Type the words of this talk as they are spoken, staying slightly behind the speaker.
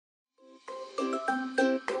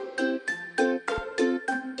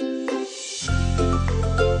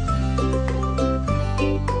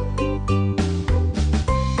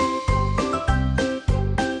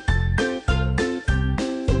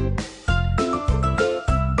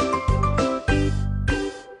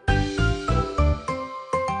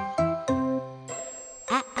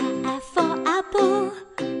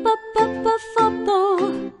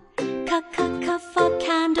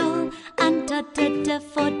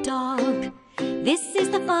For dog. This is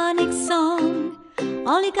the phonics song.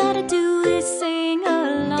 All you gotta do is sing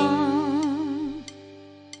along.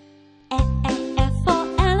 F for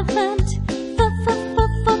elephant, for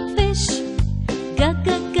fish, G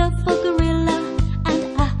for gorilla, and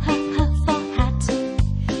for hat.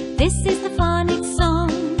 This is the phonics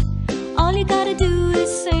song. All you gotta do is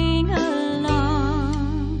sing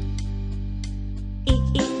along. E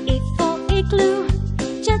for igloo,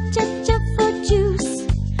 J for juice,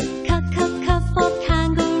 K for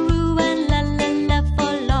kangaroo, and la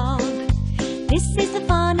for log. This is the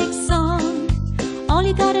phonics song. All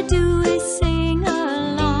you gotta do is sing along.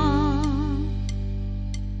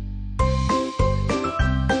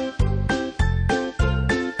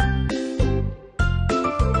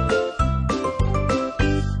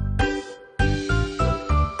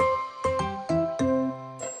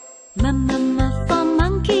 M for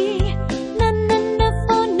monkey, N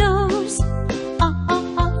for nose, O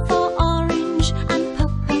for orange, and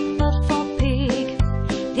P for pig.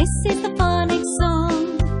 This is the phonics song.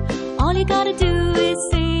 All you gotta do is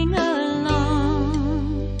sing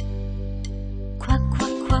along. Quack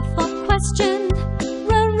for question,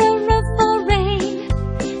 R for rain,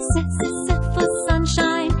 S for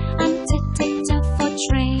sunshine, and T for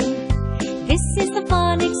train. This is the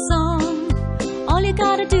phonics song. All you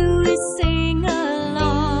gotta do is sing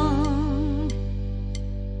along.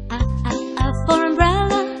 A for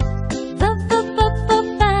umbrella, V for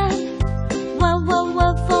fan, W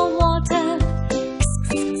for water,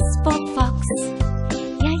 X for fox,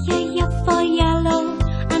 Y for yellow,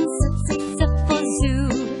 and Z for zoo.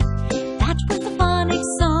 That was the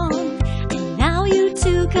phonics song, and now you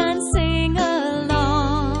too can sing along.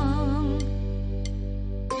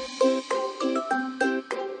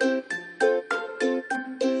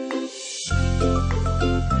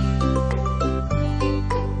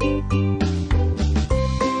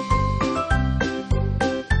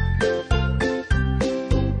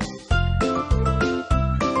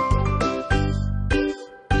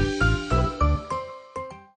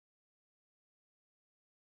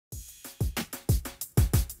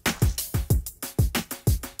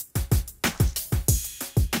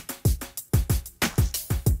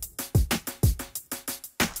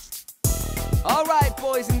 All right,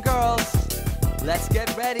 boys and girls, let's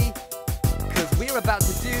get ready, because we're about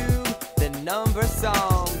to do the number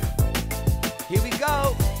song. Here we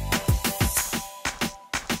go.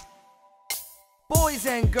 Boys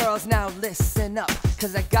and girls, now listen up,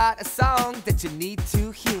 because I got a song that you need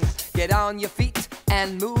to hear. Get on your feet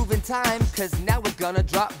and move in time, because now we're gonna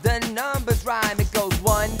drop the numbers rhyme. It goes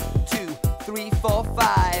 1, 2, 3, 4,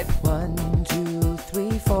 5. 1, 2,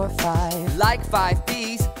 3, 4, 5. Like 5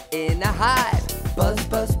 bees in a hive. Buzz,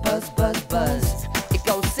 buzz, buzz, buzz, buzz. It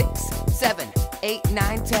goes 6, 7, 8,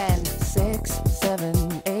 9, 10. 6,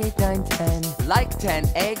 7, 8, 9, 10. Like 10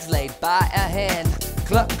 eggs laid by a hen.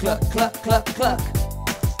 Cluck, cluck, cluck, cluck, cluck.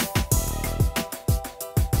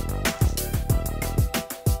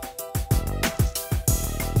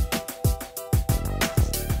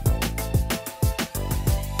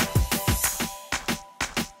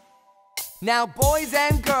 Now boys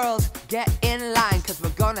and girls, get in line, cause we're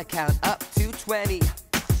gonna count up to 20.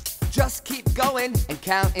 Just keep going and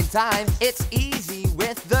count in time. It's easy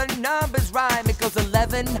with the numbers rhyme. It goes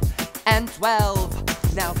 11 and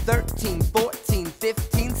 12. Now 13, 14,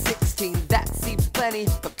 15, 16. That seems plenty,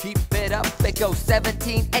 but keep it up. It goes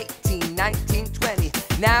 17, 18, 19, 20.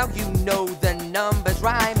 Now you know the numbers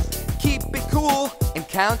rhyme. Keep it cool and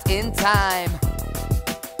count in time.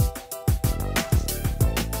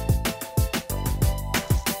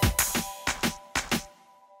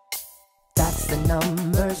 That's the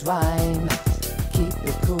numbers rhyme. Keep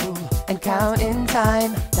it cool and count in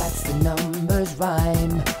time. That's the numbers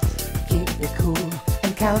rhyme. Keep it cool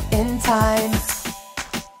and count in time.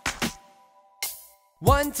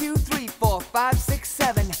 1, 2, 3, 4, 5, 6,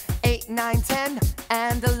 7, 8, 9, 10,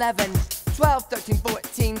 and 11. 12, 13,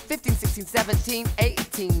 14, 15, 16, 17,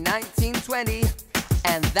 18, 19, 20.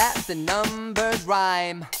 And that's the numbers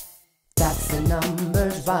rhyme. That's the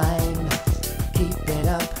numbers rhyme. Keep it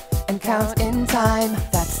up and count in time.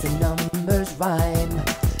 That's the numbers rhyme.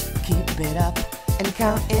 Keep it up and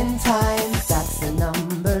count in time. That's the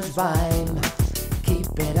numbers rhyme.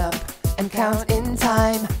 it up and count in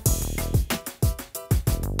time.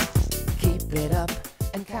 Keep it up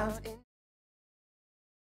and count in.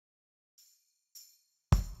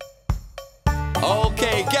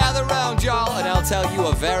 Okay, gather round, y'all, and I'll tell you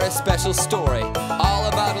a very special story, all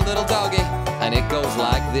about a little doggy, and it goes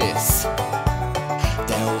like this.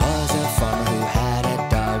 There was a farmer who had a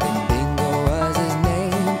dog, and Bingo was his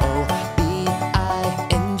name. Oh,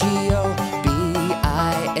 B-I-N-G-O,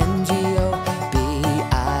 B-I-N-G-O,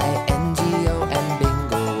 B-I-N-G-O, and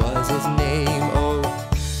Bingo was his name. Oh.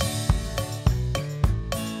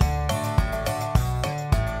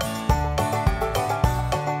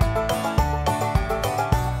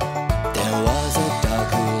 There was a dog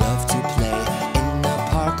who loved to play in the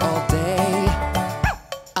park all day.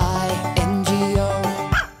 I-N-G-O,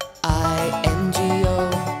 I-N-G-O,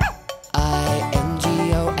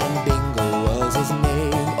 I-N-G-O, and Bingo was his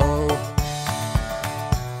name. Oh.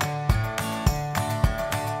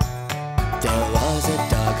 There was a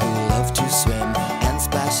dog who loved to swim and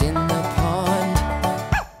splash in the pond.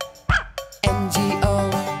 N-G-O,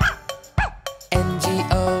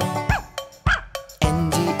 N-G-O,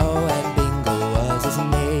 N-G-O, and Bingo was his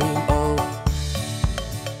name. Oh.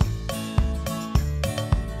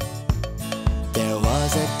 There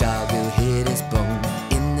was a dog who hid his bone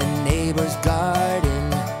in the neighbor's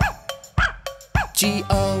garden.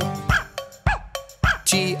 G-O,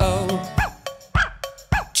 G-O,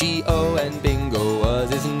 G-O, and Bingo was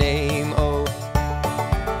his name. Oh.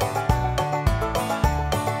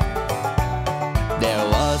 There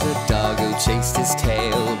was a dog who chased his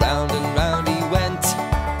tail, round and round he went.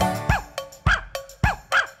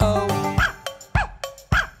 Oh,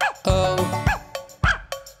 oh,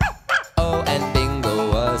 oh, and Bingo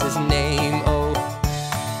was his name. Oh.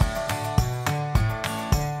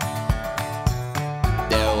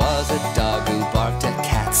 There was a dog who barked at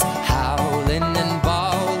cats, howling and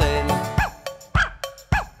bawling.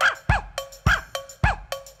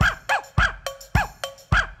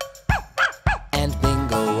 And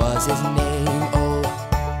Bingo was his name. Oh.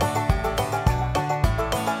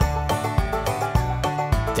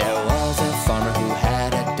 There was a farmer who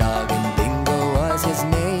had a dog, and Bingo was his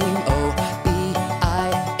name. Oh,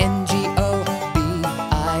 B-I-N-G-O,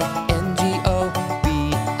 B-I-N-G-O,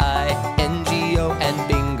 B-I-N-G-O, and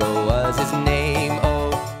Bingo was his name.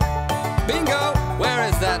 Oh. Bingo, where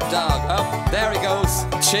is that dog? Oh, there he goes,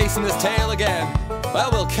 chasing his tail again. Well,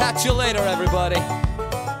 we'll catch you later, everybody.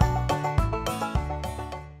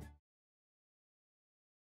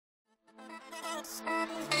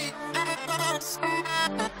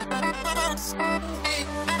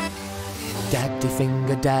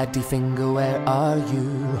 Daddy finger, where are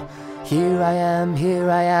you? Here I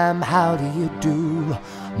am, how do you do?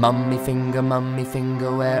 Mummy finger,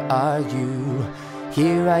 where are you?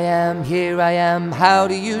 Here I am, how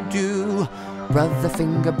do you do? Brother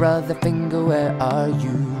finger, where are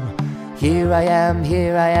you? Here I am,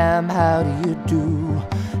 how do you do?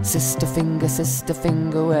 Sister finger,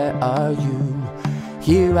 where are you?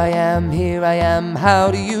 Here I am,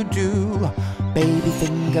 how do you do? Baby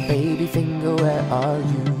finger, where are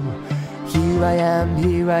you? Here I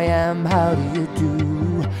am, how do you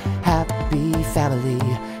do? Happy family,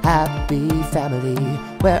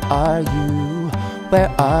 where are you? Where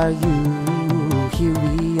are you? Here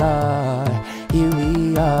we are,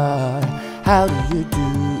 how do you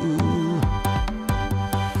do?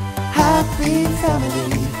 Happy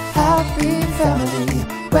family,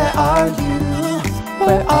 where are you?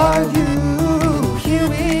 Where are you? Here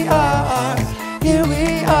we are,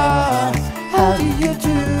 how do you do?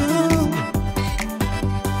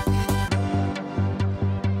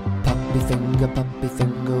 Puppy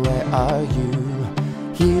finger, where are you?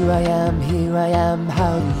 Here I am,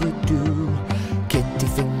 how do you do? Kitty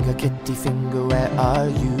finger, where are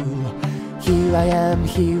you? Here I am,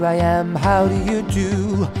 how do you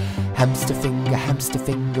do? Hamster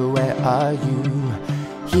finger, where are you?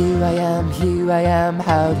 Here I am,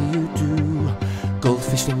 how do you do?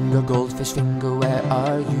 Goldfish finger, where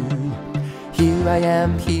are you? Here I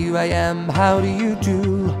am, how do you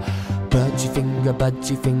do?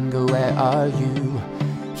 Budgie finger, where are you?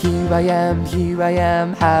 Here I am,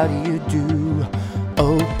 how do you do?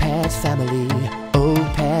 Oh pet family,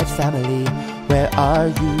 where are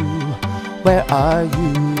you? Where are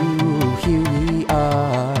you? Here we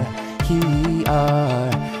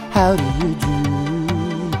are, how do you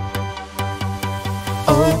do?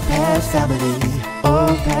 Oh pet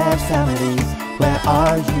family, where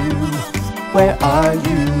are you? Where are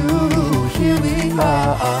you? Here we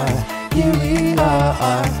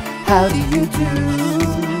are, how do you do?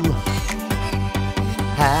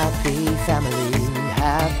 Happy family,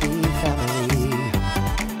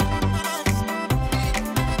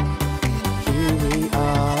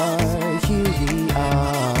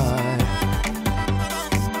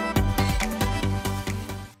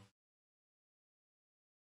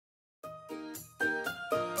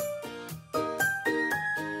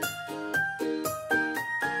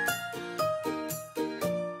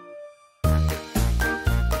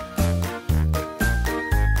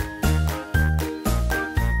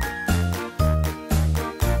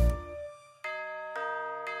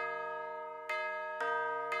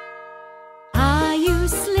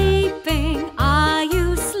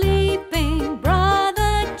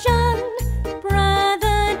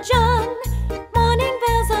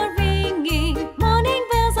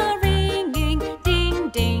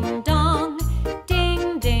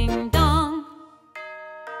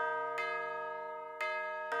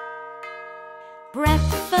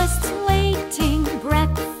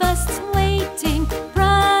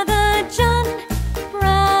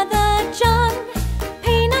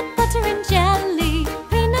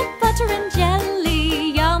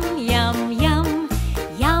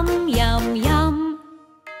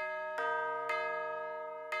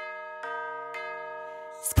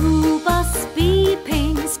 School bus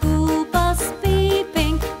beeping, school bus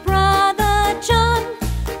beeping. Brother John,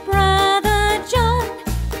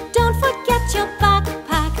 don't forget your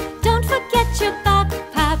backpack, don't forget your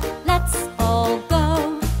backpack. Let's all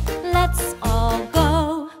go, let's all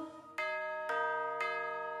go.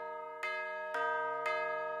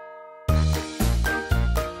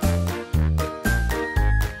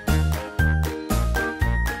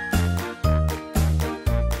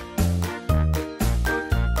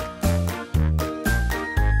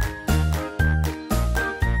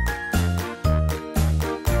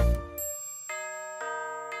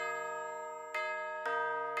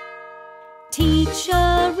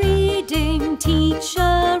 Teacher reading,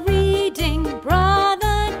 teacher reading.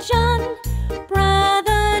 Brother John,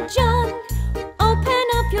 open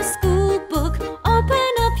up your school book,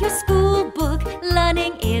 open up your school book.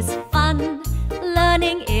 Learning is fun,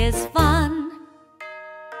 learning is fun.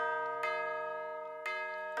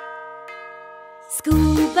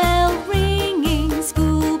 School bell ringing,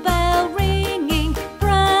 school bell ringing.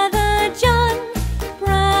 Brother John,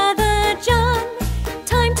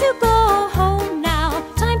 time to go home now,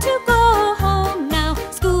 time to go home now.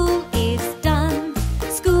 School is done,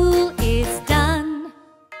 school is done.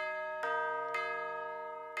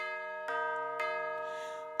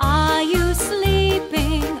 Are you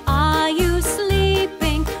sleeping? Are you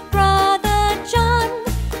sleeping? Brother John,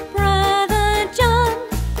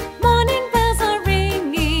 morning bells are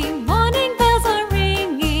ringing, morning bells are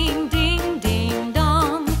ringing. Ding, ding,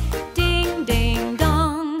 dong, ding, ding,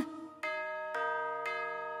 dong.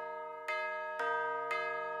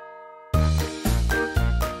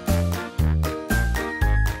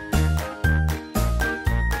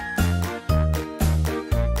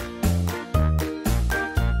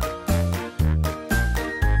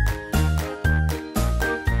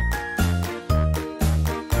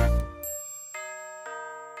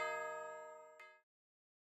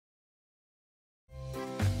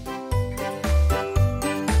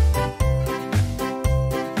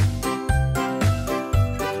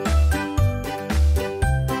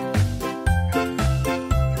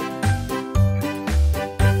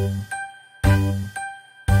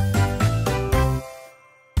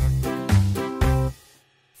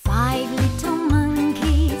 Five little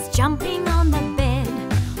monkeys jumping on the bed.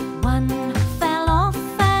 One fell off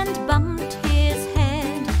and bumped his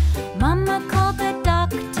head. Mama called the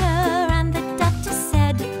doctor and the doctor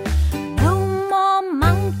said, no more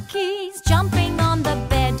monkeys jumping on the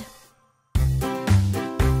bed.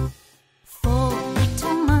 Four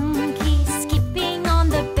little monkeys skipping on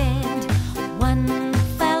the bed. One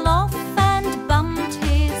fell off and bumped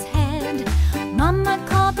his head. Mama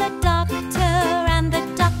called the doctor and the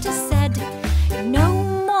doctor said, no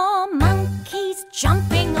more monkeys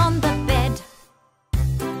jumping on the bed.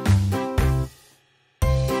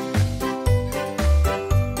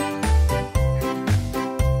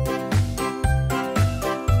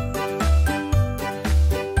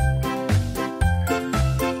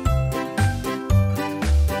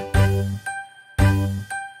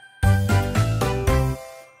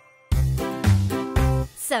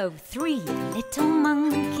 So three little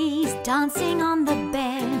monkeys dancing on the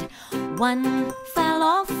bed. One fell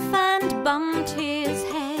off and bumped his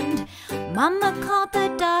head. Mama called the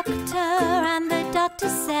doctor and the doctor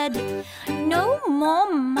said, no more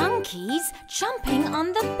monkeys jumping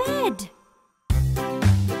on the bed.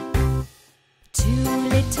 Two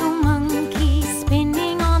little monkeys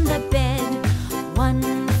spinning on the bed. One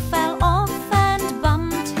fell off and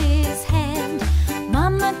bumped his head.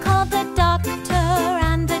 Mama called the doctor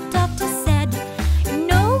and the doctor said,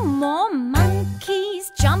 no more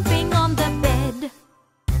monkeys jumping on the bed.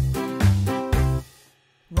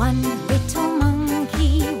 One little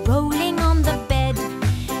monkey rolling on the bed.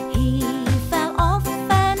 He fell off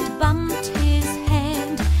and bumped his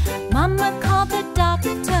head. Mama called the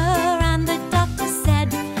doctor and the doctor said,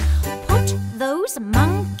 put those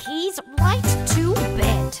monkeys right to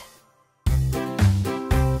bed.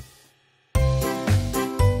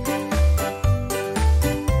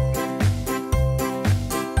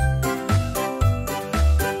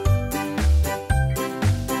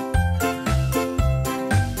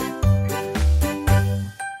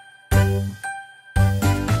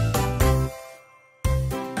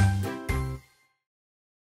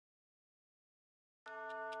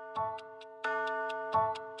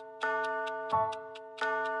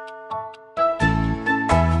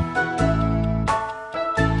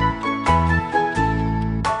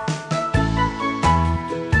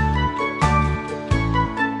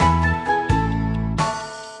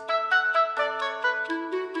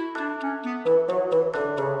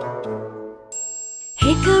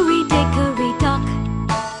 Hickory dickory dock,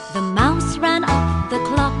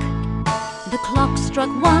 clock struck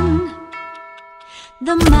 1.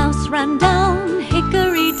 The mouse ran down,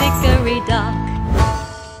 hickory-dickory-dock.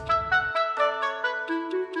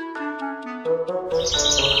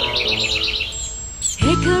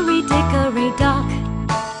 Hickory-dickory-dock,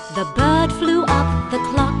 the bird flew up the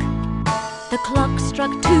clock. The clock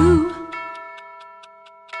struck 2.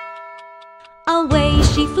 Away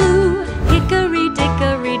she flew,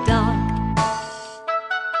 hickory-dickory-dock.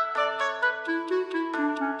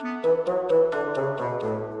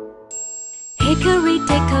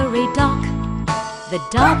 Hickory-dickory-dock, the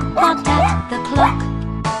dog barked at the clock.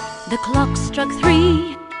 The clock struck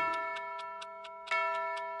 3.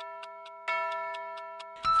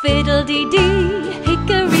 Fiddle-dee-dee,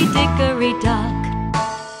 hickory-dickory-dock.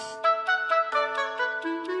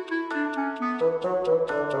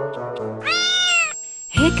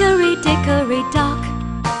 Hickory-dickory-dock,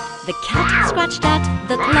 the cat scratched at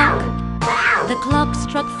the clock. The clock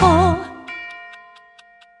struck 4.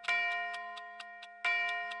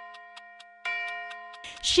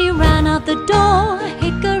 She ran out the door,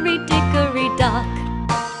 hickory-dickory-dock.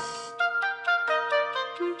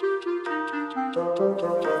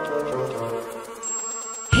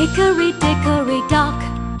 Hickory-dickory-dock,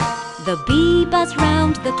 the bee buzzed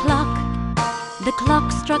round the clock. The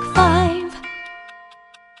clock struck 5.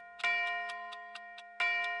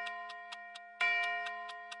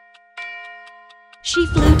 She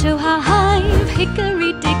flew to her hive,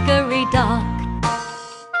 hickory-dickory-dock.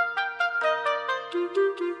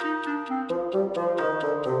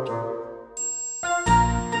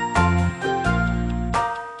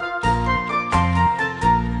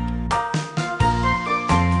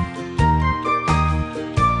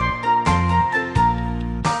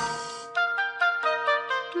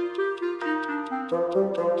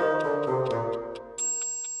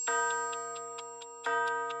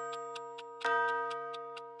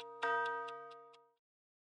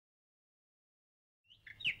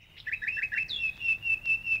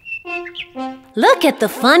 Look at the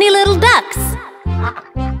funny little ducks.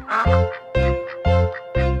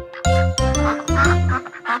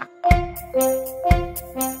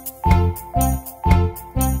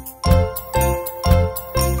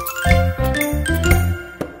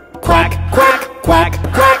 Quack, quack, quack,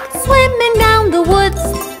 quack. Swimming down the woods.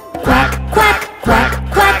 Quack, quack, quack,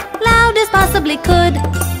 quack. Loud as possibly could.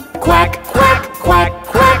 Quack, quack, quack,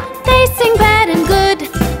 quack. They sing bad and good.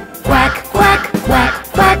 Quack, quack, quack,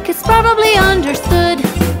 quack. It's probably understood.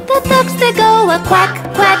 The ducks they go a quack,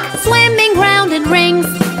 quack, swimming round in rings.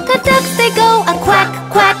 The ducks they go a quack,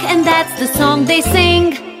 quack, and that's the song they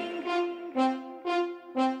sing.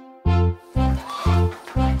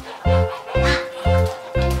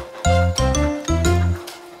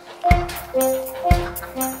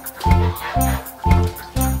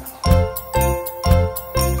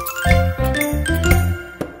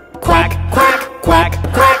 Quack, quack, quack,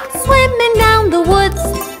 quack. Swimming down the woods.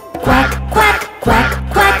 Quack, quack, quack,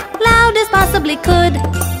 quack. Loud as possibly could.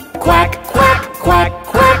 Quack, quack, quack,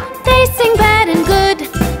 quack. They sing bad and good.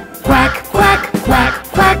 Quack, quack, quack,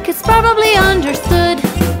 quack. It's probably understood.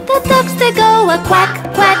 The ducks they go a quack,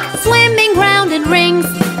 quack, swimming round in rings.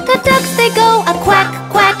 The ducks they go a quack,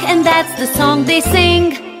 quack, and that's the song they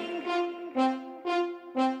sing.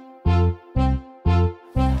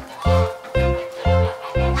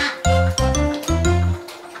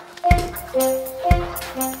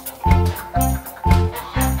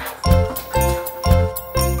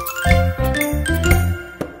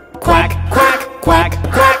 Quack, quack, quack,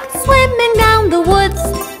 quack. Swimming down the woods.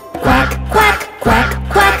 Quack, quack, quack,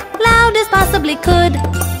 quack. Loud as possibly could.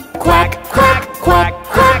 Quack, quack, quack,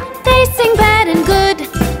 quack. They sing bad and good.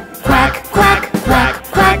 Quack, quack, quack,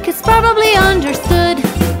 quack. It's probably understood.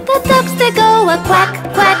 The ducks they go a quack,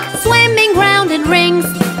 quack, swimming round in rings.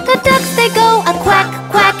 The ducks they go a quack,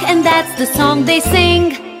 quack, and that's the song they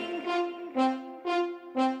sing.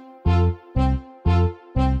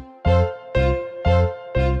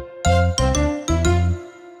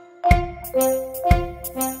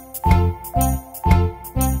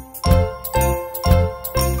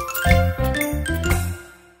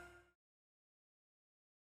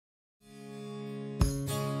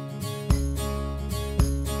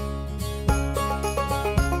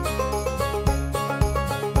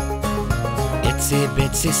 Itsy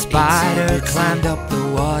bitsy spider climbed up the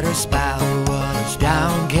water spout.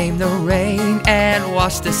 Down came the rain and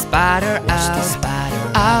washed the spider out.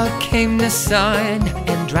 Out came the sun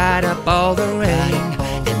and dried up all the rain.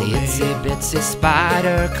 And the itsy bitsy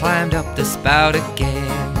spider climbed up the spout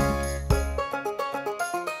again.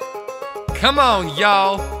 Come on,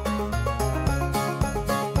 y'all!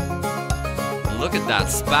 Look at that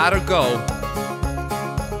spider go.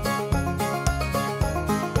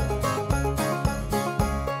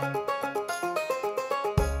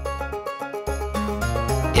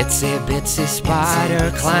 Itsy bitsy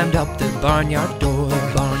spider climbed up the barnyard door.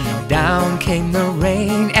 Down came the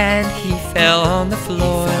rain and he fell on the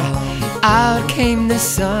floor. Out came the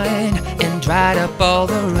sun and dried up all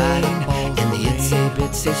the rain. And the itsy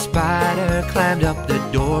bitsy spider climbed up the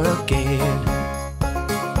door again.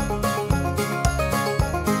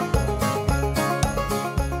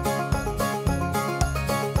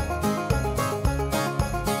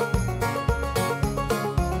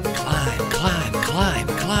 Climb, climb, climb,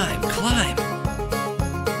 climb, climb.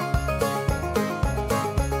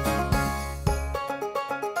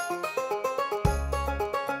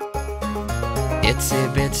 Itsy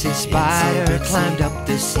bitsy spider climbed up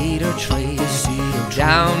the cedar tree.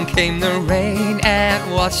 Down came the rain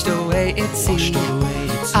and washed away its seed.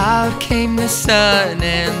 Out came the sun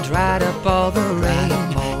and dried up all the rain.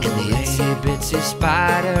 And the itsy bitsy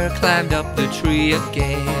spider climbed up the tree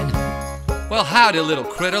again. Well, howdy, little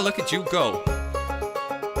critter, look at you go.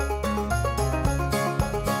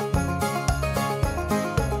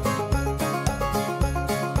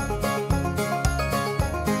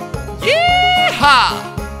 Yeehaw!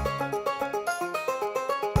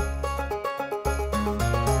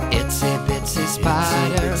 Itsy bitsy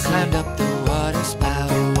spider climbed up the water spout.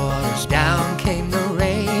 Down came the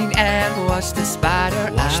rain and washed the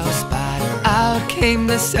spider out. Out came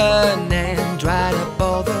the sun and dried up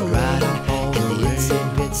all the rain. And the itsy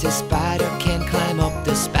bitsy spider can climb up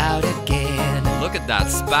the spout again. Look at that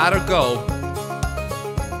spider go.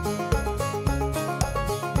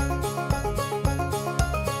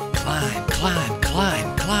 Climb, climb,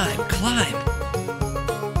 climb, climb, climb.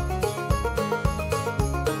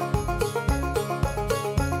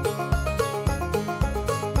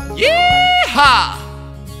 Yeehaw!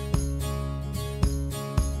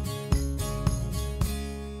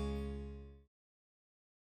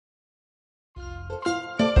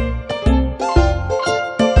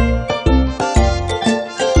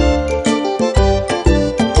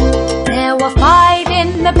 There were 5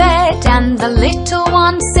 in the bed, and the little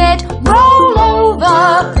one said, "Roll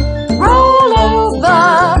over, roll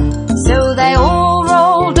over." So they all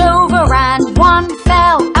rolled over, and one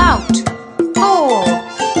fell out. 4,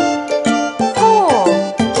 4.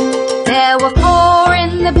 There were 4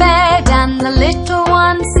 in the bed, and the little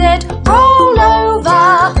one said, "Roll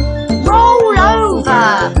over, roll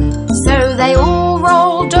over." So they all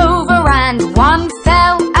rolled over, and one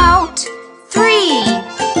fell out. 3,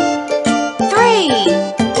 3.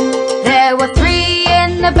 There were 3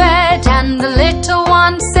 in the bed, and the little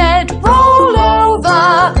one said, "Roll over,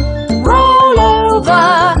 roll over."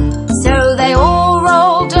 So they all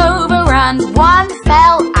rolled over, and one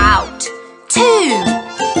fell out. 2,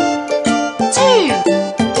 2.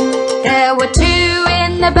 There were 2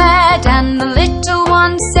 in the bed, and the little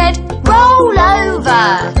one said, "Roll over,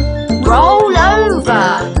 roll over."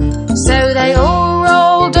 So they all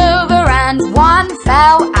rolled over, and one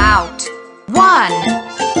fell out. 1,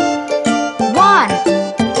 1.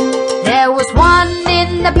 There was 1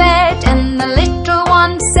 in the bed, and the little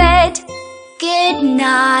one said, "Good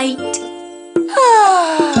night."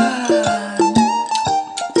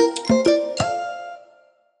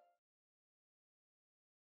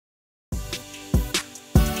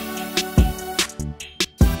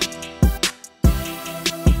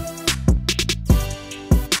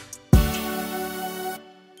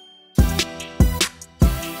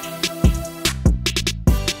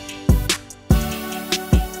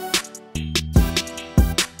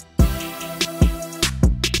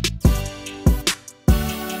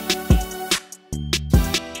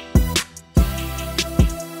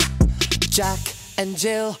 Jack and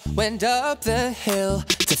Jill went up the hill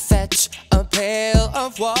to fetch a pail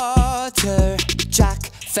of water.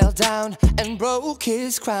 Jack fell down and broke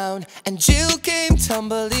his crown, and Jill came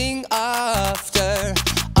tumbling after.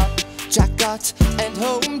 Up Jack got and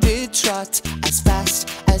home did trot as fast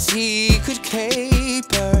as he could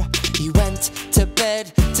caper. He went to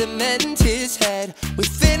bed to mend his head with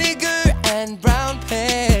vinegar and brown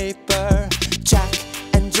paper. Jack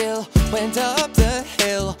and Jill went up the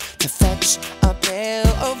hill to fetch a pail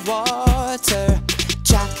of water.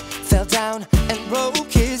 Jack fell down and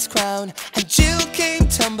broke his crown, and Jill came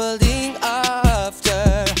tumbling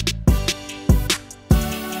after.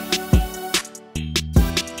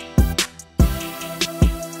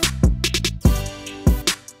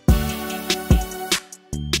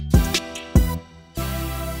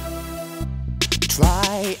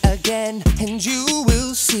 Try again and you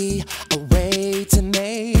will see a way to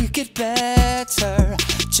make it better.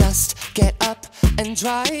 Just get up and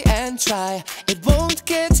try and try. It won't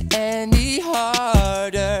get any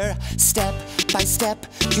harder. Step by step,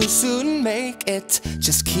 you'll soon make it.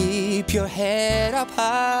 Just keep your head up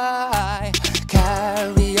high.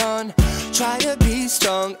 Carry on, try to be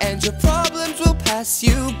strong, and your problems will pass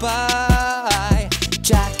you by.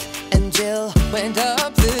 Jack and Jill went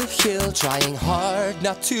up the hill, trying hard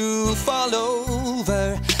not to fall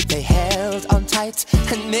over. They held on tight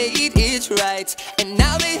and made it right, and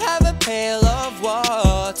now they have a pail of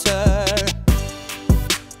water.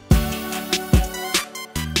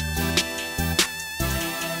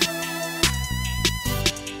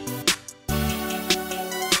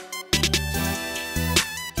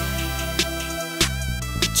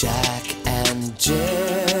 Jack and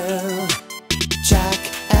Jill, Jack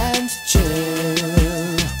and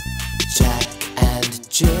Jill, Jack and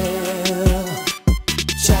Jill,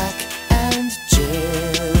 Jack and Jill.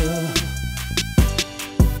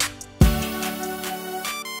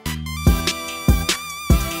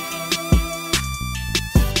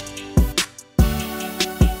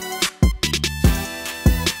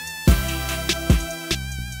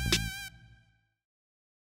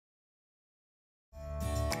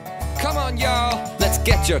 Come on, y'all, let's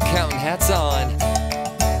get your counting hats on.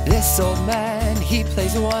 This old man, he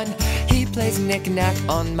plays one. He plays knick-knack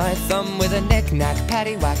on my thumb with a knick-knack,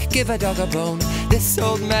 paddywhack, give a dog a bone. This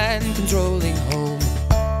old man controlling home.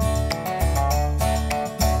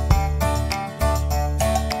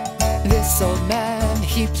 This old man,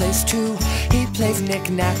 he plays two. He plays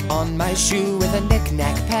knick-knack on my shoe with a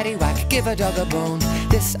knick-knack, paddywhack, give a dog a bone.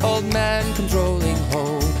 This old man controlling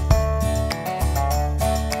home.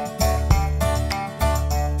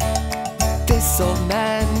 This old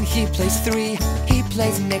man, he plays three. He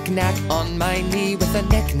plays knick-knack on my knee with a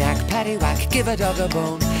knick-knack, paddywhack, give a dog a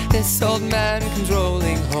bone. This old man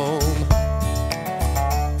controlling home.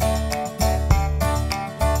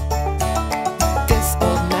 This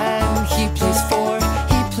old man, he plays four.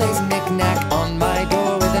 He plays knick-knack on my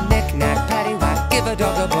door with a knick-knack, paddywhack, give a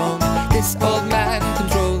dog a bone. This old man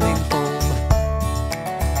controlling home.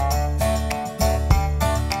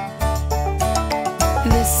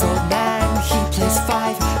 This old man, he plays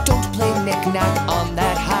five. Don't play knick-knack on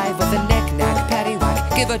that hive with a knick-knack,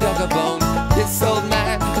 paddywhack, give a dog a bone. This old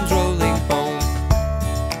man controlling home.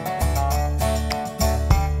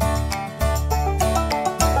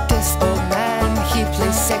 This old man, he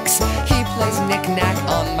plays six. He plays knick-knack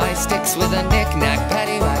on my sticks with a knick-knack,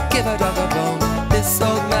 paddywhack, give a dog a bone. This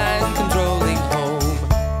old man controlling home.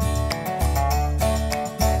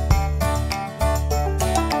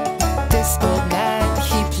 This old man,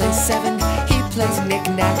 he plays seven. He plays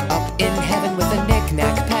knick-knack up in heaven with a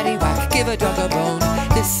knick-knack, paddywhack, give a dog a bone.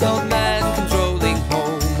 This old man controlling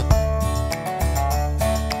home.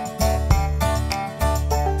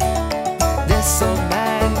 This old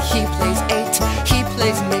man, he plays eight. He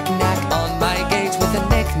plays knick-knack on my gate with a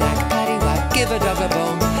knick-knack, paddywhack, give a dog a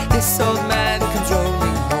bone. This old man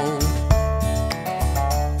controlling home.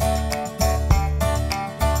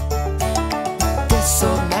 This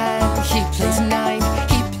old man, he plays nine.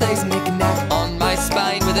 He plays knick-knack on my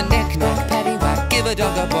spine with a knick-knack, paddywhack, give a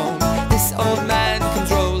dog a bone. This old man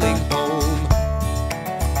controlling home.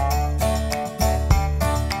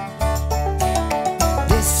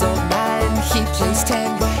 This old man, he plays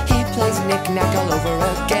ten. He plays knick-knack all over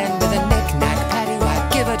again with a knick-knack,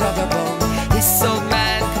 paddywhack, give a dog a bone. This old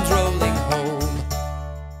man controlling home.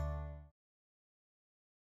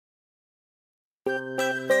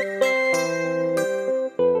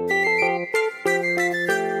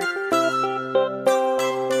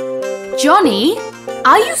 Johnny,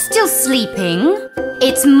 are you still sleeping?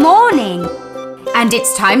 It's morning and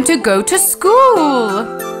it's time to go to school.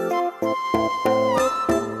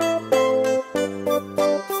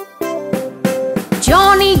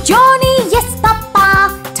 Johnny, Johnny, yes,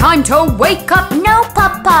 Papa. Time to wake up now,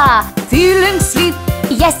 Papa. Feeling sleep,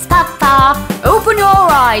 yes, Papa. Open your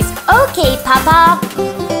eyes, okay, Papa.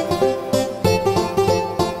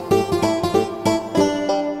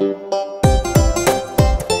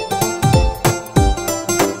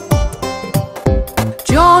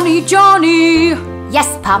 Johnny, Johnny,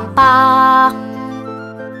 yes, Papa.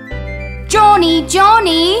 Johnny,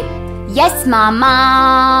 Johnny, yes,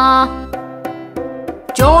 Mama.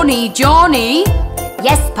 Johnny, Johnny,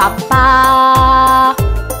 yes, Papa.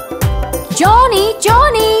 Johnny,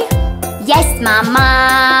 Johnny, yes,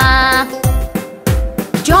 Mama.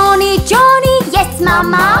 Johnny, Johnny, yes,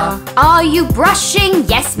 Mama. Are you brushing?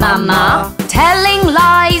 Yes, Mama. Telling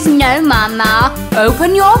lies? No, Mama.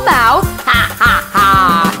 Open your mouth. Ha, ha, ha.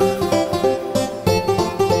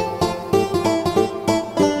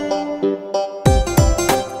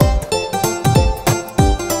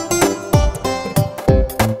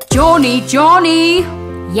 Johnny, Johnny,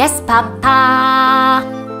 Yes, Papa.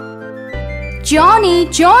 Johnny,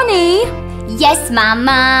 Johnny. Yes,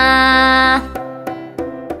 Mama.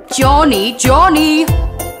 Johnny, Johnny.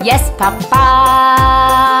 Yes,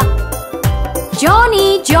 Papa.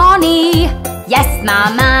 Johnny, Johnny. Yes,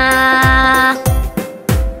 Mama.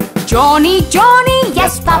 Johnny, Johnny.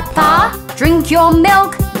 Yes, Papa. Drink your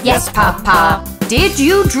milk. Yes, Papa. Did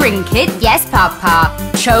you drink it? Yes, Papa.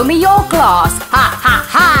 Show me your glass. Ha, ha,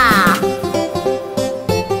 ha.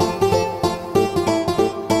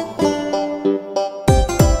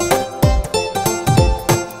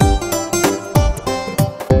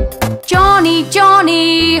 Johnny,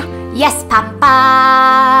 Johnny. Yes,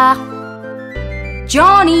 Papa.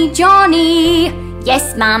 Johnny, Johnny.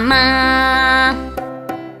 Yes, Mama.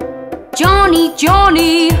 Johnny,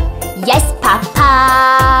 Johnny. Yes,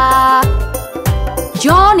 Papa.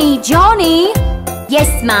 Johnny, Johnny.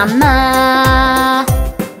 Yes, Mama.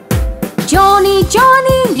 Johnny,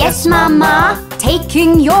 Johnny. Yes, Mama.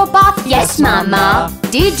 Taking your bath. Yes, Mama.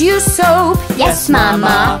 Did you soap? Yes,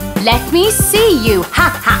 Mama. Let me see you. Ha,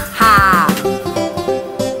 ha, ha.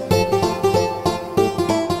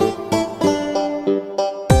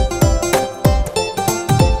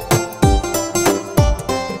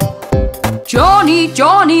 Johnny,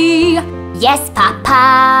 Johnny. Yes,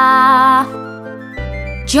 Papa.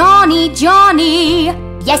 Johnny, Johnny.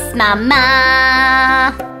 Yes,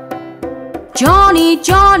 Mama. Johnny,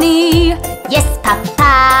 Johnny. Yes,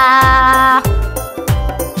 Papa.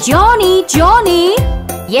 Johnny, Johnny.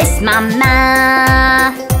 Yes,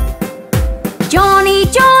 Mama. Johnny,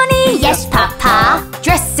 Johnny. Yes, Papa.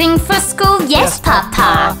 Dressing for school. Yes,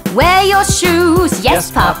 Papa. Wear your shoes.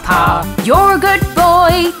 Yes, Papa. You're a good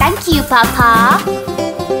boy. Thank you, Papa.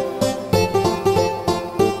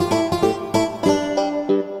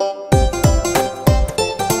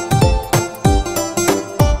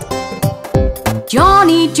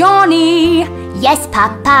 Johnny, Johnny. Yes,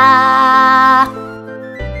 Papa.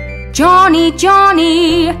 Johnny,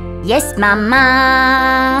 Johnny. Yes,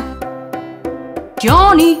 Mama.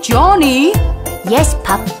 Johnny, Johnny. Yes,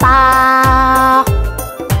 Papa.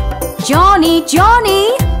 Johnny,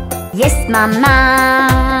 Johnny. Yes,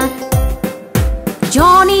 Mama.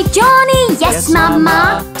 Johnny, Johnny. Yes,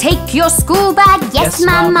 Mama. Take your school bag. Yes,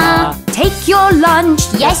 Mama. Take your lunch.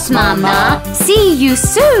 Yes, Mama. See you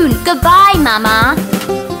soon. Goodbye, Mama.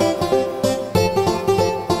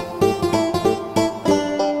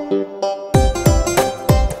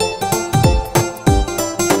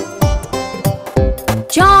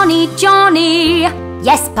 Johnny, Johnny.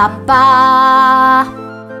 Yes, Papa.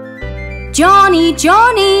 Johnny,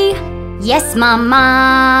 Johnny. Yes,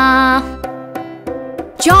 Mama.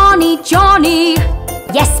 Johnny, Johnny.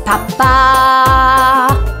 Yes, Papa.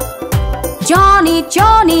 Johnny,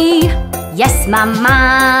 Johnny. Yes,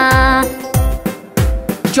 Mama.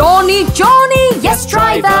 Johnny, Johnny. Yes,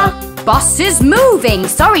 driver. Bus is moving.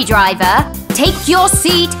 Sorry, driver. Take your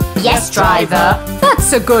seat. Yes, driver.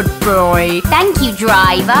 That's a good boy. Thank you,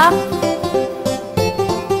 driver.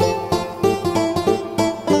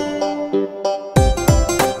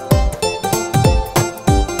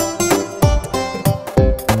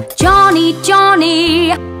 Johnny, Johnny.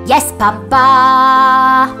 Yes,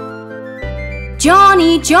 Papa.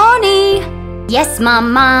 Johnny, Johnny. Yes,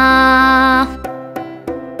 Mama.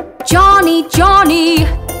 Johnny, Johnny.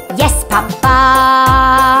 Yes,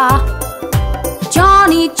 Papa.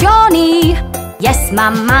 Johnny, Johnny. Yes,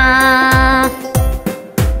 Mama.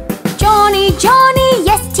 Johnny, Johnny.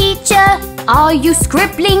 Yes, teacher. Are you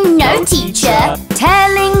scribbling? No, teacher.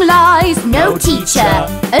 Telling lies? No, teacher.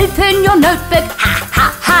 Open your notebook. Ha, ha,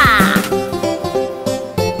 ha.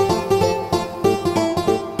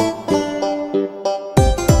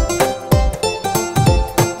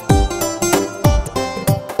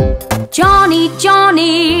 Johnny,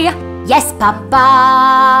 Johnny. Yes,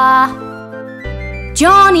 Papa.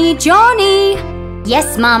 Johnny, Johnny.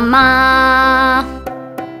 Yes, Mama.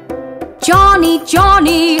 Johnny,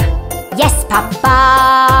 Johnny. Yes,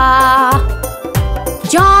 Papa.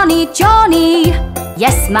 Johnny, Johnny.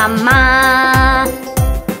 Yes, Mama.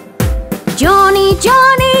 Johnny,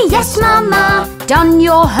 Johnny. Yes, Mama. Done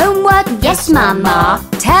your homework? Yes, Mama.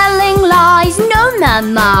 Telling lies? No,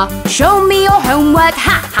 Mama. Show me your homework.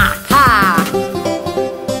 Ha, ha, ha.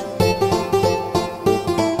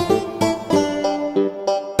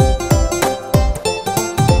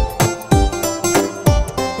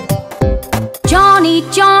 Johnny,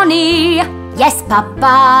 Johnny. Yes,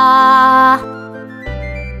 Papa.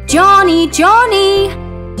 Johnny, Johnny.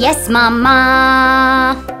 Yes,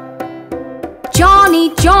 Mama.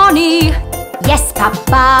 Johnny, Johnny. Yes,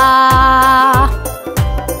 Papa.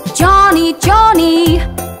 Johnny, Johnny.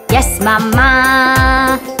 Yes,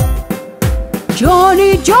 Mama.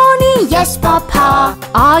 Johnny, Johnny, yes, Papa.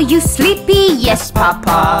 Are you sleepy? Yes,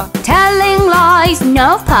 Papa. Telling lies?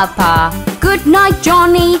 No, Papa. Good night,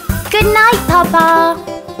 Johnny. Good night, Papa.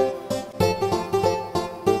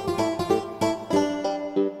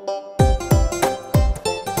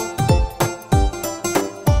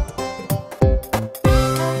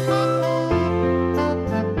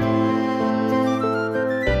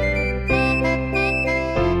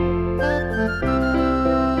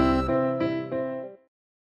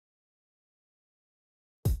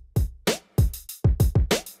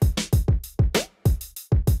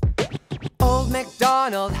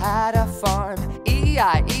 MacDonald had a farm,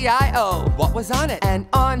 E-I-E-I-O. What was on it? And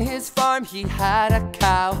on his farm he had a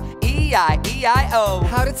cow, E-I-E-I-O.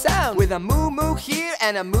 How'd it sound? With a moo-moo here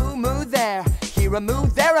and a moo-moo there. Here a moo,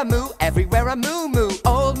 there a moo, everywhere a moo-moo.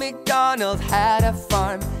 Old MacDonald had a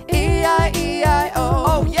farm, E-I-E-I-O.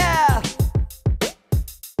 Oh yeah!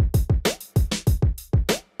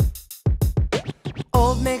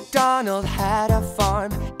 Old MacDonald had a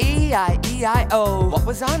farm, E-I-E-I-O. What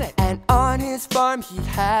was on it? And on his farm he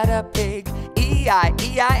had a pig,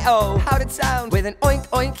 E-I-E-I-O. How'd it sound? With an oink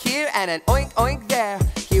oink here and an oink oink there.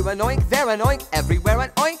 Here an oink, there an oink, everywhere an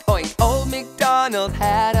oink oink. Old MacDonald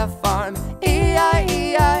had a farm,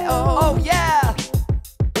 E-I-E-I-O. Oh yeah!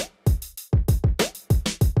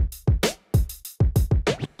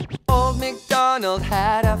 Old MacDonald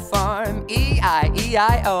had a farm,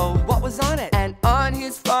 E-I-E-I-O. What was on it? And on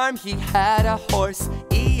his farm he had a horse,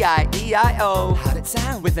 E-I-E-I-O. How'd it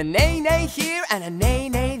sound? With a neigh-neigh here and a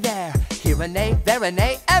neigh-neigh there. Here a neigh, there a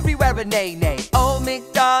neigh, everywhere a neigh-neigh. Old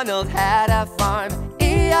MacDonald had a farm,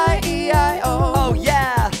 E-I-E-I-O. Oh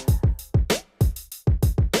yeah!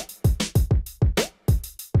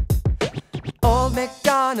 Old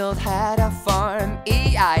MacDonald had a farm,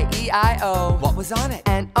 E-I-E-I-O. What was on it?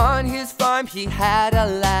 And on his farm he had a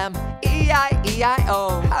lamb,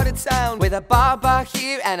 E-I-E-I-O. How'd it sound? With a ba-ba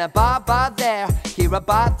here and a ba-ba there. Here a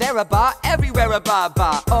ba, there a ba, everywhere a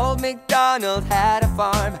ba-ba. Old MacDonald had a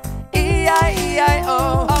farm,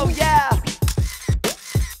 E-I-E-I-O. Oh yeah!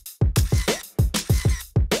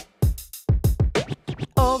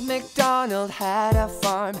 Old MacDonald had a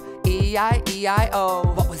farm, E-I-E-I-O.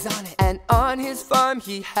 What was on it? And on his farm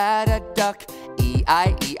he had a duck,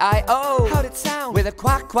 E-I-E-I-O. How'd it sound? With a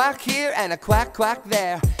quack quack here and a quack quack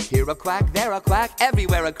there. Here a quack, there a quack,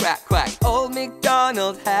 everywhere a quack quack. Old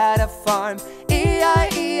MacDonald had a farm,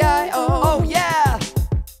 E-I-E-I-O. Oh yeah!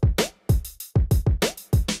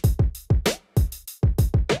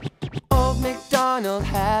 Old MacDonald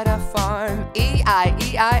had a farm,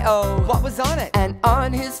 E-I-E-I-O. What was on it? And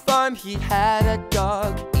on his farm he had a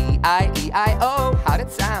dog, E-I-E-I-O. How'd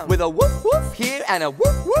it sound? With a woof woof here and a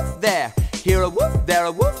woof woof there. Here a woof, there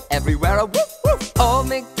a woof, everywhere a woof woof. Old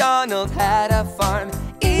MacDonald had a farm,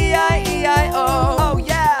 E-I-E-I-O. Oh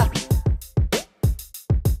yeah!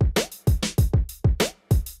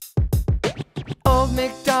 Old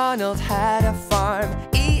MacDonald had a farm,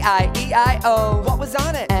 E-I-E-I-O. What was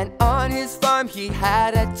on it? And on his farm he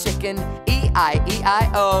had a chicken,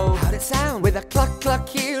 E-I-E-I-O. How'd it sound? With a cluck cluck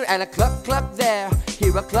here and a cluck cluck there.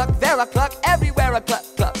 Here a cluck, there a cluck, everywhere a cluck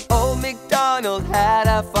cluck. Old MacDonald had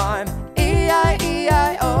a farm,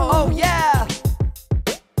 E-I-E-I-O. Oh yeah!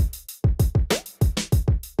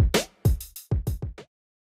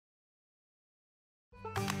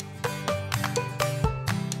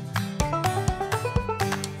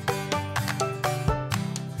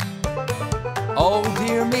 Oh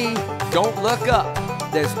dear me, don't look up.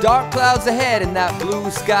 There's dark clouds ahead in that blue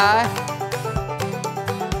sky.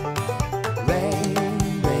 Rain,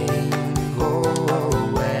 rain, go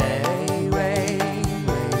away. Rain,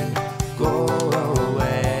 rain, go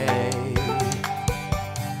away.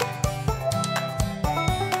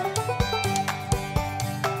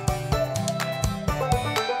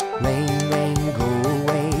 Rain, rain, go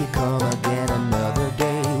away. Come again another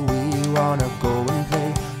day. We wanna go and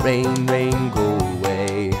play. Rain, rain, go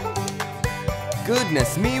away.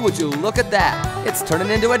 Goodness me, would you look at that? It's turning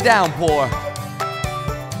into a downpour.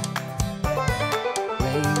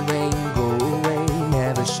 Rain, rain, go away.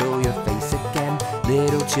 Never show your face again.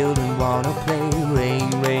 Little children wanna play. Rain,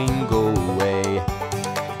 rain, go away.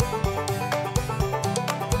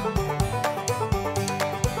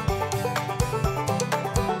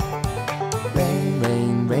 Rain,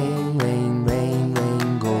 rain, rain, rain, rain,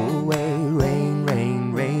 rain, go away. Rain,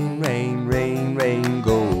 rain, rain, rain, rain, rain,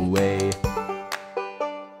 go away.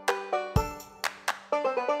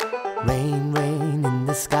 Rain, rain in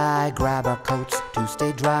the sky, grab our coats to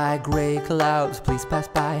stay dry. Gray clouds, please pass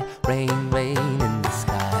by. Rain, rain in the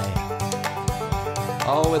sky.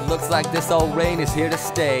 Oh, it looks like this old rain is here to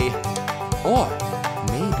stay. Or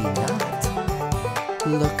maybe not.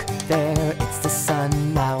 Look there, it's the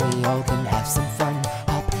sun. Now we all can have some fun.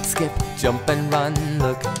 Hop, skip, jump and run.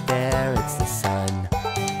 Look there, it's the sun.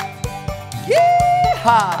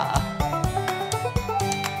 Yeehaw!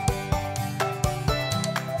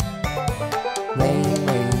 Rain,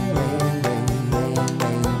 rain, rain, rain, rain,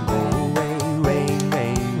 rain, go away. Rain,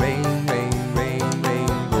 rain, rain, rain, rain, rain,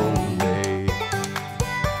 go away.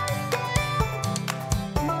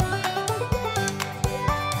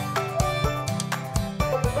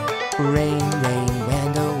 Rain, rain,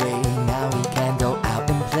 went away. Now we can go out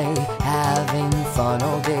and play, having fun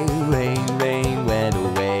all day. Rain, rain, went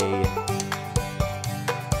away.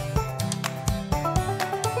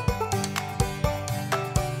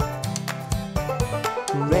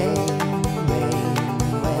 Rain, rain,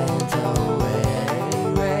 went away.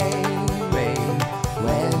 Rain, rain,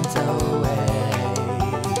 went away.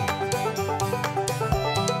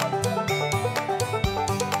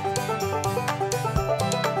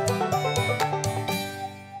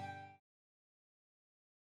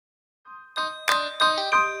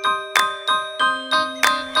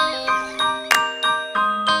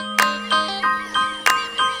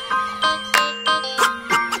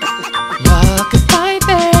 Rock-a-bye,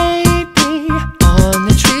 baby, on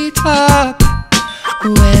the treetop.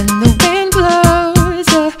 When the wind blows,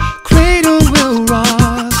 the cradle will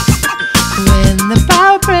rock. When the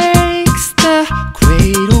bough breaks, the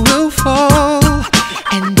cradle will fall.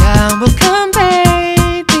 And down will come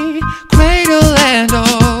baby, cradle and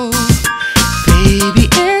all. Baby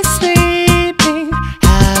is sleeping,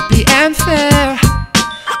 happy and fair.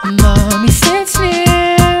 Mommy sits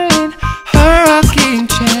near in her rocking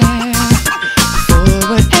chair.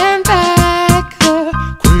 Forward and back, the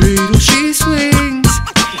cradle she swings.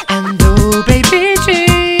 And though baby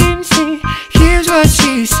dreams, he hears what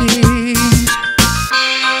she sings.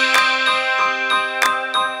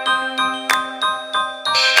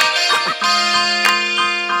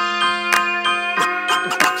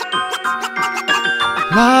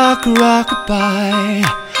 Rock, rock-a-bye,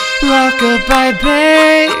 rock-a-bye,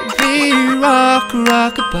 baby, rock,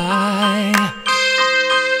 rock-a-bye.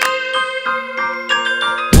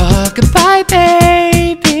 Rock-a-bye,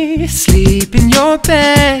 baby, sleep in your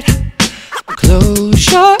bed.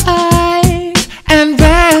 Close your eyes and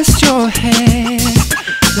rest your head.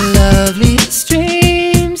 The loveliest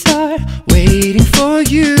dreams are waiting for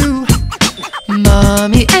you.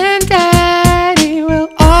 Mommy and Daddy will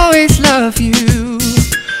always love you.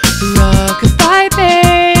 Rock-a-bye,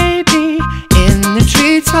 baby, in the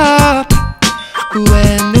treetop.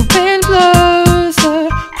 When the wind blows, the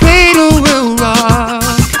cradle will rock.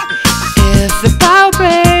 If the bough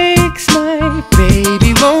breaks, my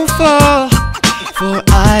baby won't fall. For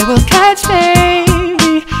I will catch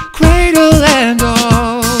baby, cradle and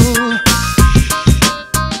all.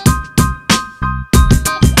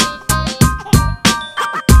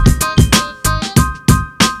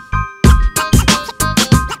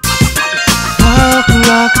 Rock,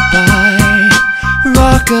 rock-a-bye,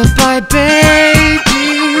 rock-a-bye, baby,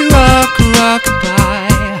 rock,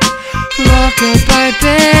 rock-a-bye. Rock-a-bye,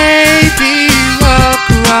 baby, rock,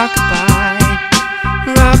 rock-a-bye.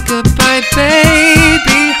 Rock-a-bye,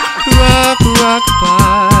 baby, rock,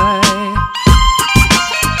 rock-a-bye.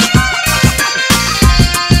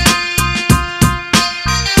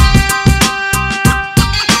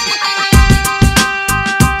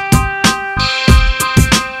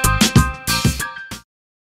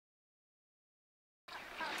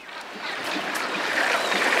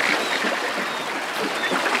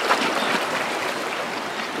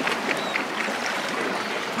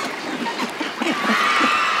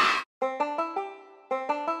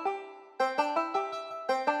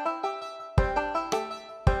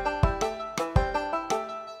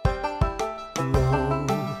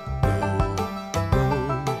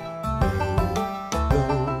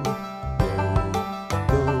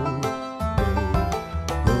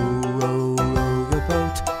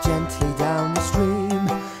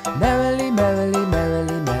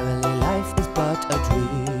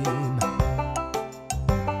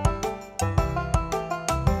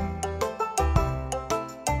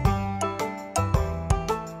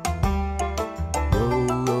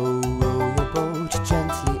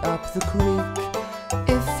 The creek.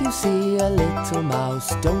 If you see a little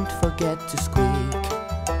mouse, don't forget to squeak.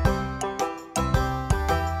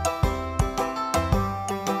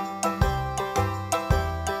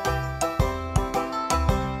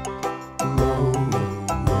 Row, row,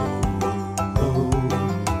 row, row,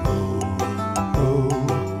 row, row,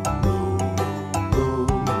 row, row, row,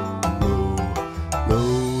 row,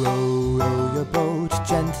 row, row, your boat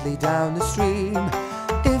gently down the stream.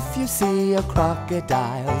 If you see a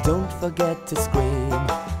crocodile, don't forget to scream.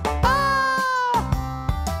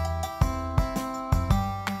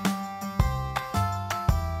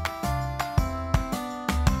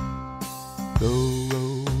 Row,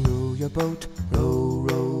 row, row your boat, row,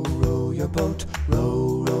 row, row your boat,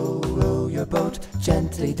 row, row, row your boat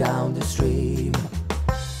gently down the stream.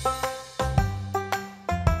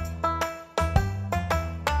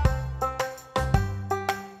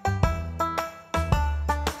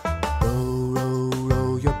 Row, row,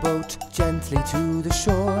 row your boat gently to the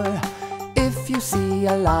shore. If you see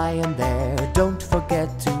a lion there, don't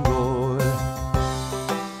forget to roar.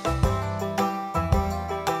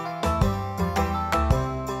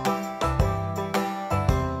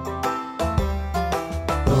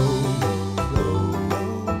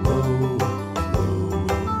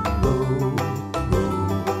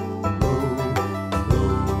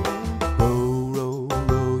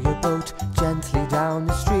 Gently down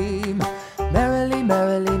the stream. Merrily,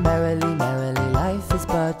 merrily, merrily, merrily, life is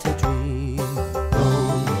but a dream.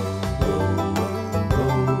 Row, row, row,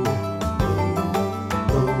 row,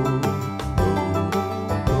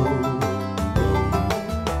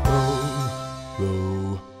 row,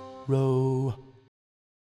 row, row.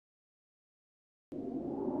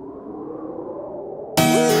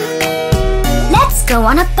 Let's go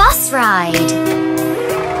on a bus ride.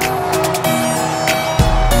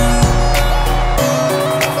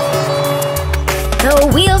 The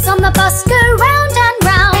wheels on the bus go round and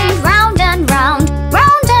round, round and round,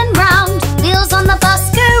 round and round. Wheels on the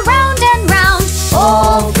bus go round and round,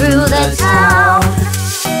 all through the town.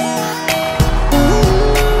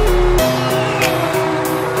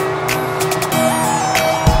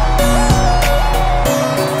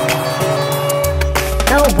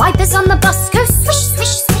 The wipers on the bus go swish,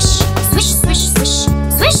 swish, swish, swish, swish, swish,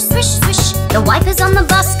 swish, swish, swish. The wipers on the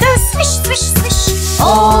bus go swish, swish, swish,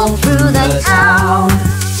 all through the town.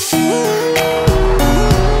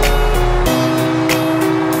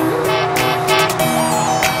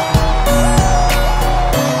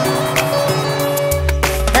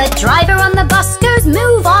 The driver on the bus goes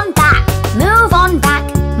move on back, move on back,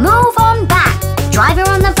 move on back. Driver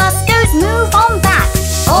on the bus goes move on back,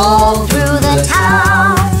 all through the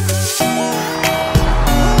town.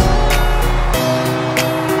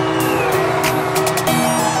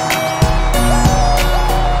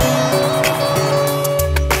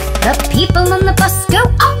 The people on the bus go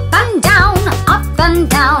up and down, up and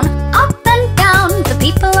down, up and down. The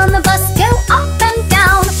people on the bus go up and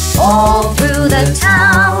down, all through the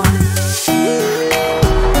town.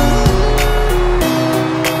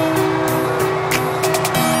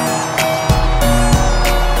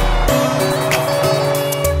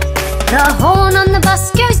 The horn on the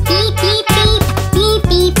bus goes beep, beep, beep, beep,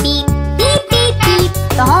 beep, beep, beep, beep, beep.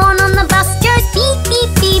 The horn on the bus goes beep,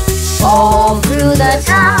 beep, beep, all through the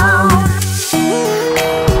town.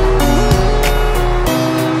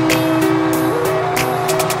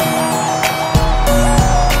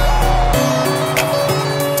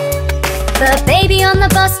 The baby on the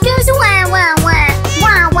bus goes wah, wah, wah,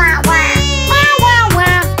 wah, wah, wah, wah, wah,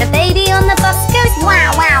 wah. The baby on the bus goes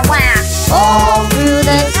wah, wah, wah, all through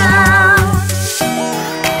the town.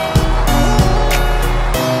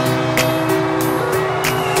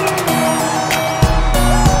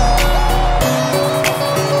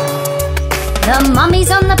 The mummies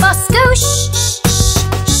on the bus go shh, shh,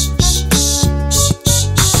 shh, shh, shh, shh,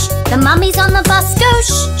 shh. The mummies on the bus go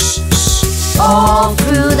shh, shh, shh, all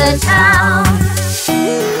through the town.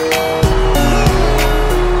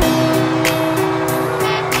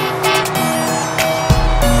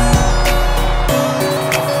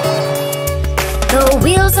 The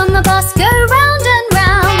wheels on the bus go round and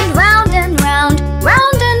round, round and round,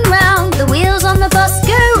 round and round. The wheels on the bus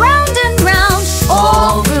go round and round,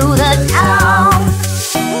 all through the town.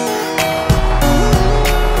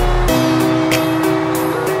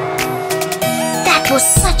 That was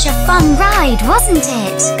such a fun ride, wasn't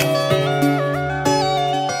it?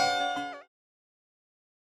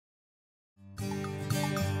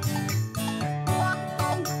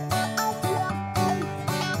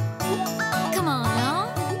 Come on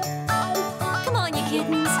now. Come on, you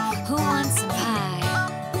kittens. Who wants some pie?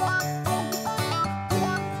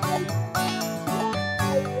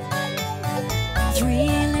 Three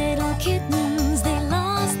little kittens, they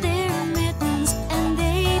lost their mittens and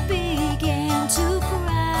they began to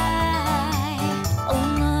cry. Oh,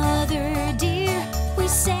 mother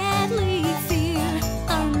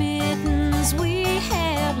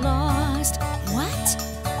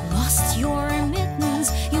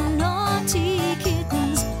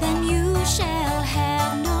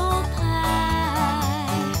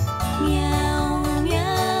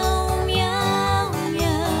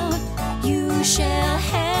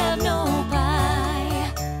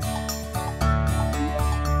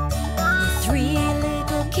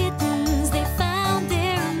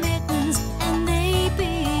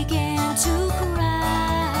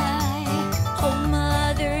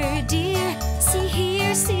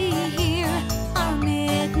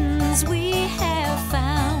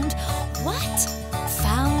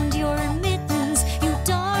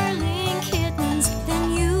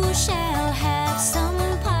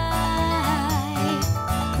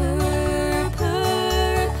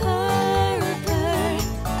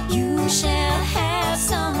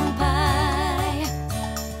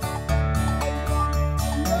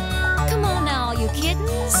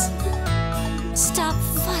kittens. Stop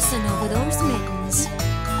fussing over those mittens.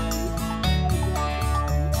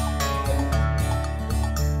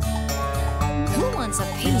 Who wants a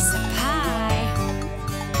piece of pie?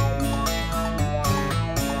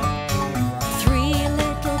 3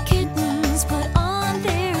 little kittens put on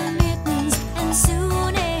their mittens and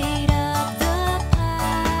soon ate up the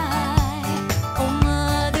pie. Oh,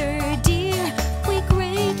 mother dear, we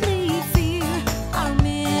greatly fear our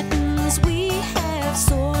mittens we have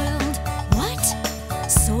soiled. What?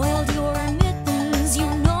 Soiled your mittens, you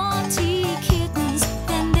naughty kittens?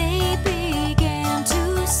 Then they began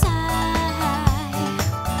to sigh.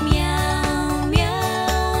 Meow,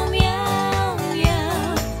 meow, meow,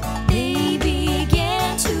 meow. They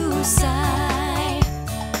began to sigh.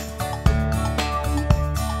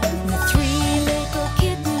 The 3 little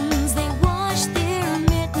kittens, they washed their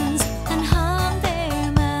mittens and hung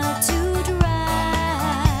them out to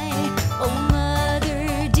dry. Oh,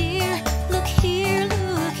 mother dear, look here,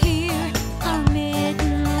 our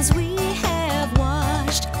mittens we have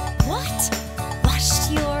washed. What?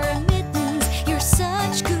 Washed your mittens? You're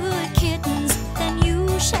such good kittens, then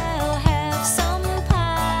you shall have some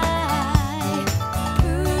pie.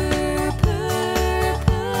 Purr, purr,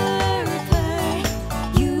 purr,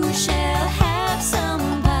 purr. You shall have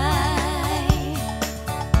some pie.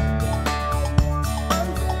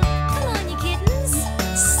 Come on, you kittens.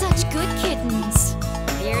 Such good kittens.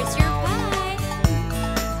 Here's your pie.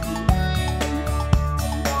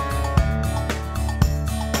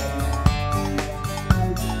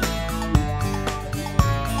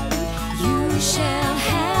 You shall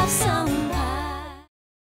have some pie.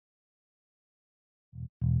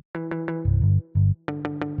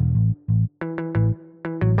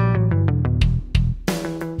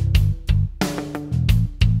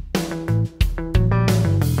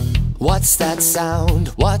 What's that sound?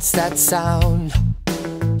 What's that sound?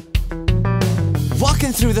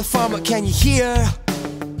 Walking through the farm, what can you hear?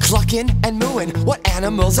 Clucking and mooing, what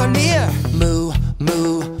animals are near? Moo,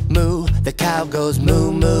 moo, moo. The cow goes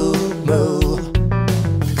moo, moo, moo.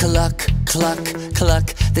 Cluck, cluck,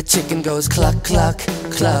 cluck. The chicken goes cluck, cluck,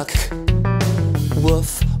 cluck.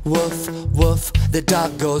 Woof, woof, woof. The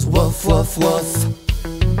dog goes woof, woof, woof.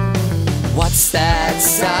 What's that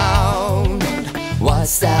sound?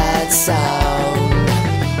 What's that sound?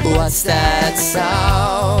 What's that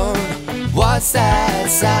sound? What's that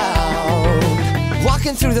sound?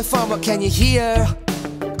 Walking through the farm, what can you hear?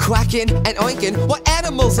 Quacking and oinking, what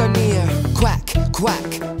animals are near? Quack,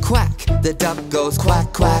 quack, quack. The duck goes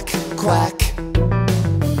quack, quack, quack.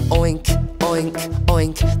 Oink, oink,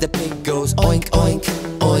 oink. The pig goes oink, oink,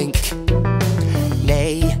 oink.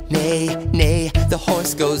 Neigh, neigh, neigh. The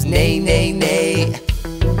horse goes neigh, neigh, neigh.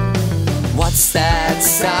 What's that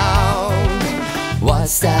sound?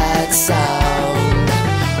 What's that sound?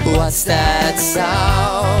 What's that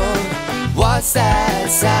sound? What's that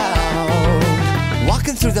sound?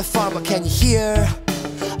 Walking through the farm, what can you hear?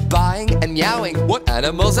 Baaing and meowing, what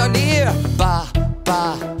animals are near? Ba,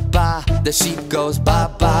 ba, ba. The sheep goes ba,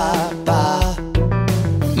 ba, ba.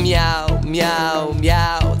 Meow, meow,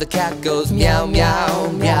 meow. The cat goes meow, meow,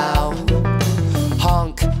 meow.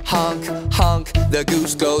 Honk, honk, honk. The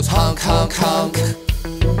goose goes honk, honk, honk.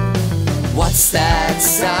 What's that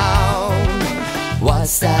sound?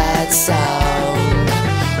 What's that sound?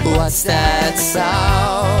 What's that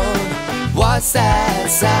sound? What's that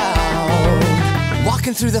sound?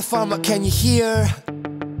 Walking through the farm, what can you hear?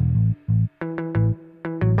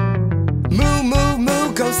 Moo, moo,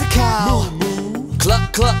 moo goes the cow.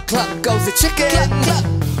 Cluck, cluck, cluck goes the chicken. Cluck, cluck.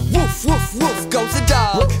 Woof, woof, woof goes the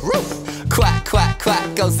dog. Woof, woof. Quack, quack,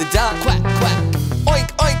 quack goes the duck. Quack, quack.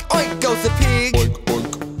 Oink, oink, oink goes the pig. Oink,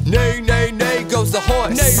 oink. Neigh, neigh, neigh goes the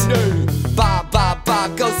horse. Neigh, neigh. Ba, ba, ba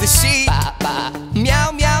goes the sheep. Ba, ba.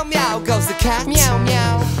 Meow, meow, meow goes the cat. Meow,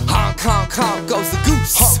 meow. Honk, honk, honk goes the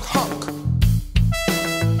goose. Honk, honk.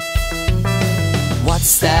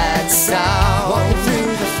 What's that sound? Walking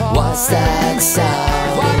through the farm. What's that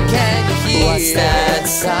sound? What can you hear? What's that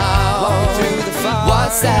sound? Walking through the farm.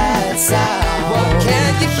 What's that sound? What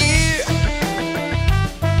can you hear?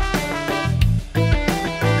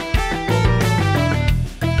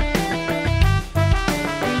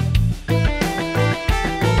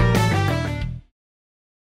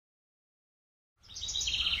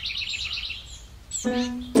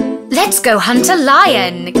 Let's go hunt a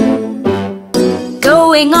lion.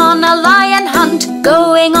 Going on a lion hunt,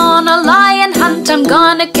 going on a lion hunt. I'm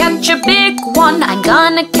gonna catch a big one, I'm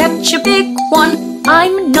gonna catch a big one.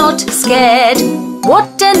 I'm not scared,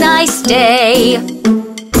 what a nice day.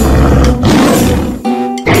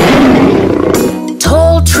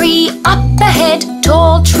 Tall tree up ahead,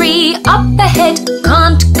 tall tree up ahead.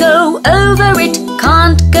 Can't over it,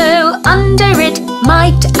 can't go under it,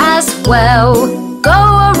 might as well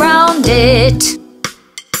go around it.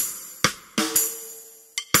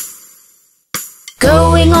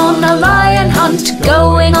 Going on a lion hunt,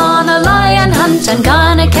 going on a lion hunt. I'm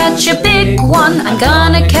gonna catch a big one, I'm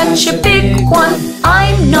gonna catch a big one.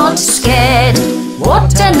 I'm not scared,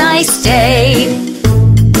 what a nice day.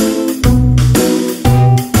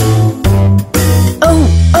 Oh,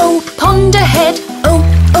 oh, pond ahead, oh,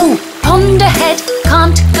 oh, pond ahead.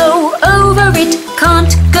 Can't go over it,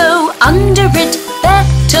 can't go under it.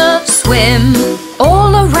 Better swim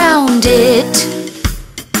all around it.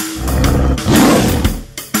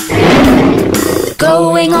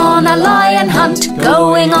 Going on a lion hunt,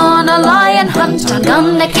 going on a lion hunt. I'm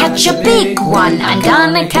gonna catch a big one, I'm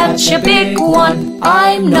gonna catch a big one.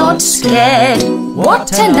 I'm not scared, what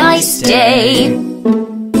a nice day.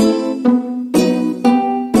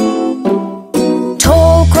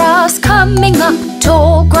 Tall grass coming up,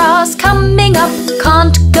 tall grass coming up.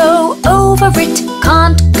 Can't go over it,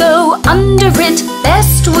 can't go under it.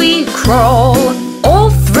 Best we crawl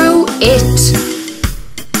all through it.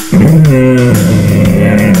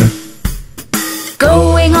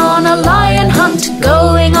 Going on a lion hunt,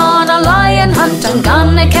 going on a lion hunt. I'm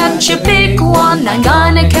gonna catch a big one, I'm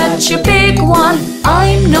gonna catch a big one.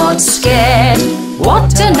 I'm not scared,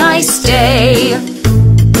 what a nice day.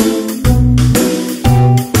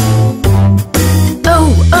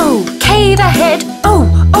 Oh, oh, cave ahead, oh,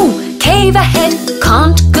 oh, cave ahead.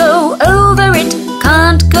 Can't go over it,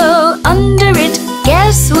 can't go under it.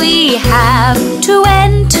 Guess we have to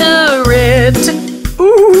enter it.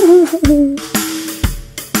 Ooh.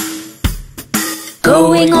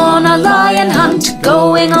 Going on a lion hunt,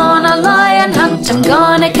 going on a lion hunt. I'm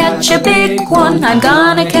gonna catch a big one, I'm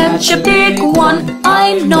gonna catch a big one.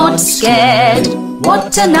 I'm not scared,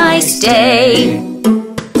 what a nice day.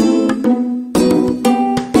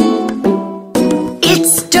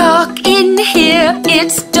 It's dark in here,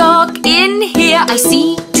 it's dark in here. I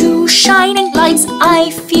see two shining lights,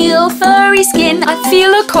 I feel furry skin, I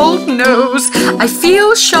feel a cold nose, I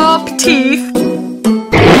feel sharp teeth.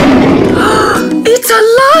 It's a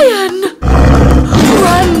lion!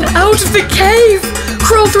 Run out of the cave,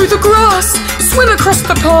 crawl through the grass, swim across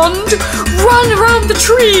the pond, run around the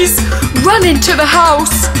trees, run into the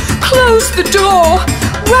house, close the door,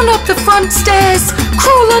 run up the front stairs,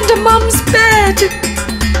 crawl under Mum's bed.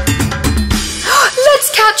 Let's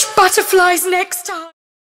catch butterflies next time.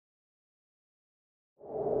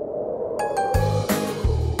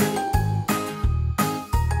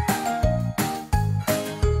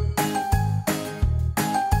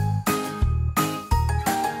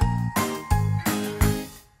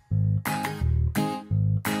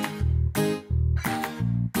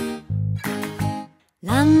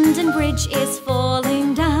 London Bridge is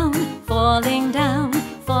falling down, falling down,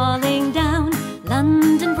 falling down.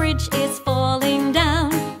 London Bridge is falling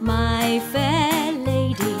down, my fair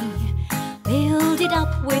lady. Build it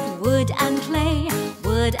up with wood and clay,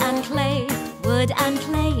 wood and clay, wood and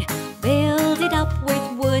clay. Build it up with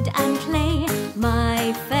wood and clay,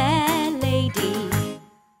 my fair lady.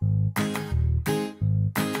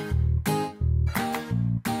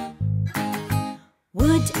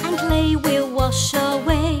 Wood and clay will wash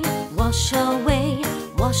away, wash away,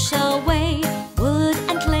 wash away. Wood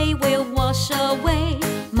and clay will wash away,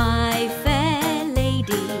 my fair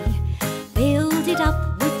lady. Build it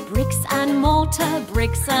up with bricks and mortar,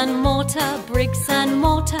 bricks and mortar, bricks and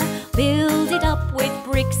mortar. Build it up with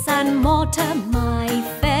bricks and mortar, my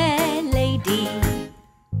fair lady.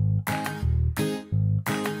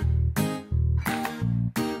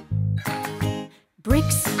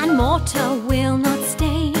 Bricks and mortar will not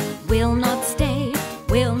stay, will not stay,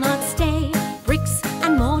 will not stay. Bricks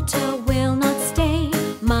and mortar will not stay,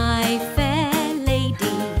 my fair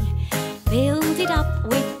lady. Build it up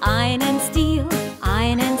with iron and steel,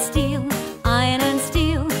 iron and steel, iron and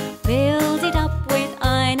steel. Build it up with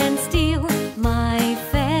iron and steel, my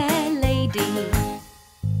fair lady.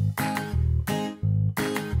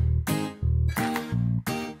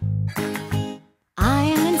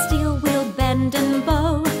 Iron and steel will bend and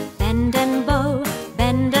bow, bend and bow,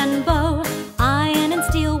 bend